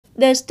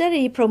The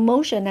Study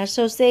Promotion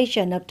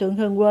Association of Thuận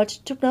Hưng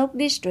Thốt Nốt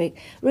District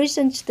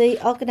recently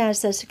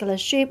organized a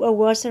scholarship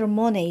award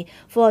ceremony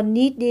for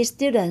needy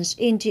students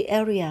in the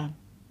area.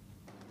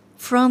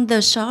 From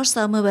the source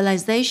of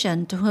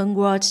mobilization, Thuận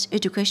Hưng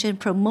Education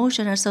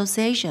Promotion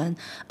Association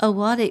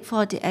awarded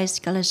 48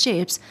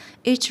 scholarships,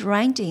 each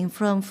ranging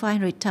from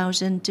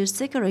 500,000 to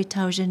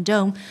 600,000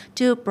 dong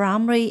to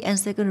primary and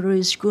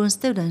secondary school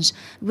students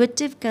with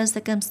difficult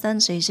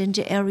circumstances in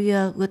the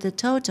area with a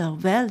total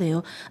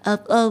value of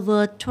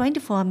over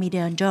 24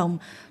 million dong,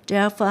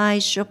 thereby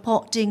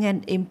supporting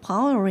and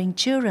empowering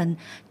children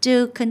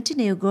to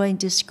continue going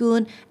to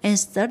school and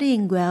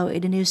studying well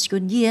in the new school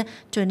year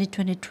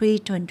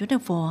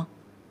 2023-2024.